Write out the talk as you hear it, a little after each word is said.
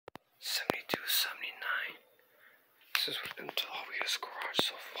72, 79. This is what's been the lobbyist garage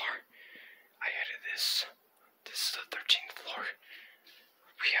so far. I added this. This is the 13th floor.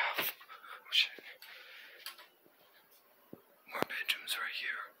 We have more bedrooms right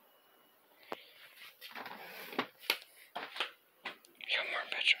here. We have more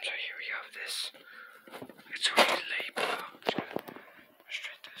bedrooms right here. We have this. It's already late, but I'm just gonna go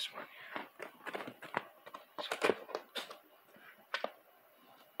straight to this one here.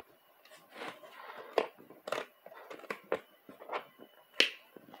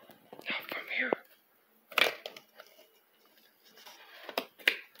 Now from here,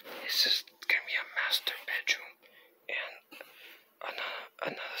 this is gonna be a master bedroom, and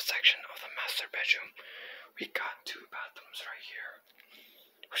another section of the master bedroom. We got 2 bathrooms right here,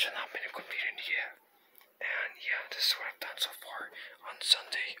 which have not been completed yet. And yeah, this is what I've done so far on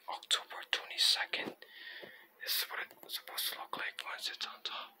Sunday, October 22nd. This is what it's supposed to look like once it's on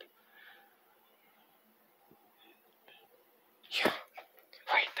top. Yeah,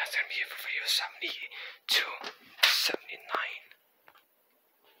 right, that's gonna be it for video 72, 79.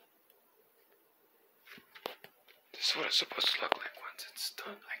 This is what it's supposed to look like once it's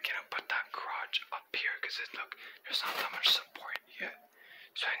done. I cannot put that garage up here because look, there's not that much support yet.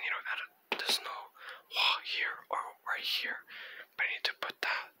 So I need to add there's no wall here or right here, but I need to put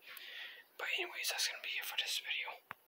that. But anyways, that's gonna be it for this video.